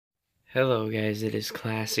Hello guys, it is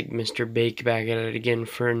Classic Mr. Bake back at it again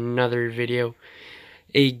for another video.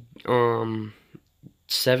 7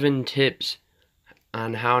 tips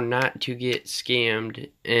on how not to get scammed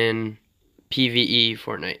in PvE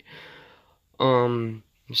Fortnite.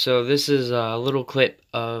 So this is a little clip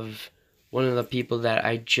of one of the people that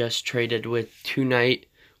I just traded with tonight,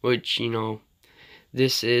 which,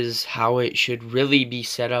 this is how it should really be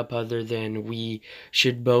set up, other than we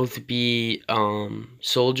should both be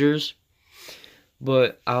soldiers.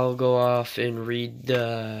 But I'll go off and read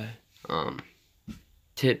the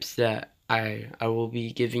tips that I will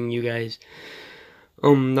be giving you guys.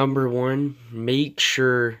 Number 1, make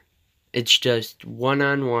sure it's just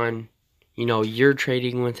one-on-one. You're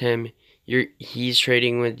trading with him, he's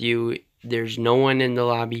trading with you. There's no one in the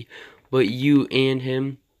lobby but you and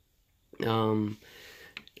him.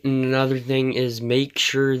 Another thing is, make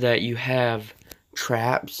sure that you have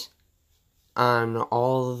traps on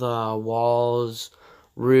all the walls,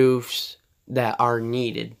 roofs that are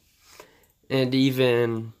needed. And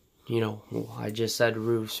even, I just said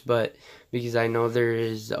roofs, but because I know there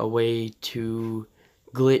is a way to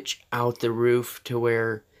glitch out the roof to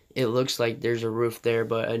where it looks like there's a roof there,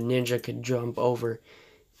 but a ninja could jump over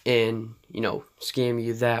and, scam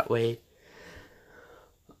you that way.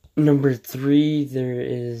 Number 3,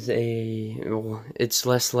 it's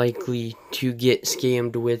less likely to get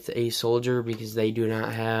scammed with a soldier because they do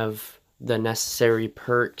not have the necessary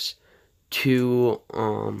perks to,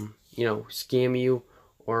 scam you,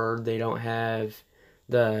 or they don't have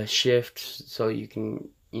the shifts so you can,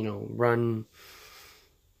 run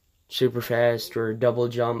super fast or double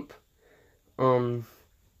jump.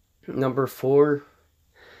 Number 4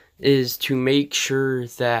 is to make sure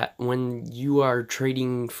that when you are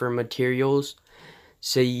trading for materials,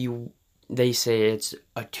 they say it's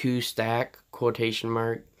a 2 stack, quotation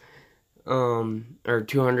mark, or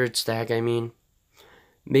 200 stack, I mean,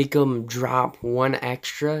 make them drop 1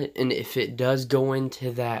 extra, and if it does go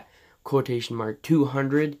into that quotation mark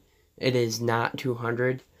 200, it is not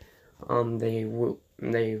 200. They will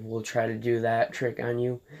try to do that trick on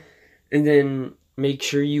you. And then make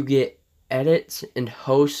sure you get edits and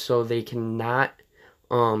hosts so they cannot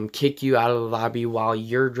kick you out of the lobby while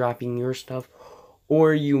you're dropping your stuff,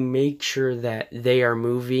 or you make sure that they are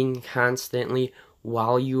moving constantly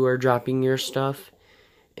while you are dropping your stuff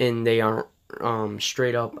and they aren't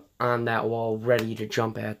straight up on that wall ready to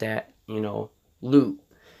jump at that loot.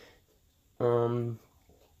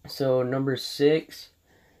 So number 6,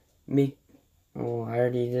 I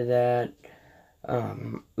already did that.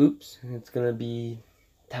 Oops, it's gonna be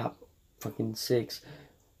top fucking 6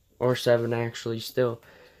 or 7 actually. Still,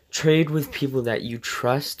 trade with people that you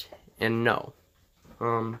trust and know.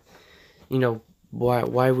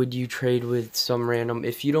 Why would you trade with some random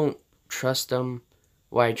if you don't trust them?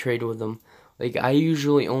 Why trade with them? Like, I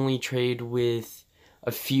usually only trade with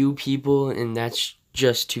a few people, and that's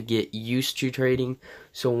just to get used to trading,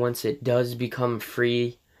 so once it does become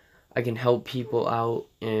free, I can help people out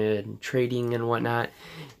and trading and whatnot.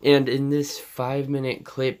 And in this 5-minute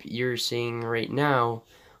clip you're seeing right now,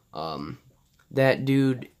 that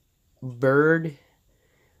dude Bird,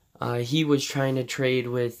 he was trying to trade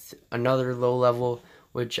with another low level,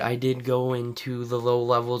 which I did go into the low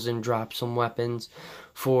levels and drop some weapons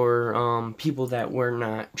for people that were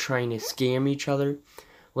not trying to scam each other.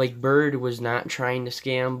 Like, Bird was not trying to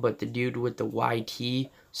scam, but the dude with the YT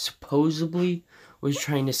supposedly was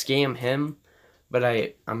trying to scam him, but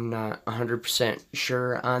I'm not 100%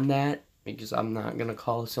 sure on that, because I'm not going to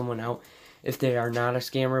call someone out if they are not a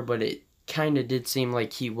scammer, but it kind of did seem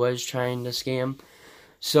like he was trying to scam.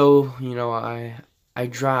 So, I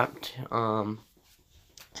dropped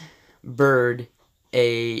Bird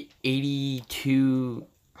a 82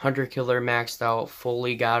 hunter killer maxed out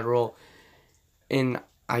fully god roll, and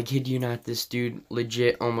I kid you not, this dude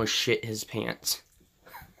legit almost shit his pants.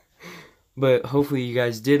 But hopefully you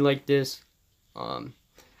guys did like this.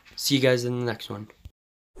 See you guys in the next one.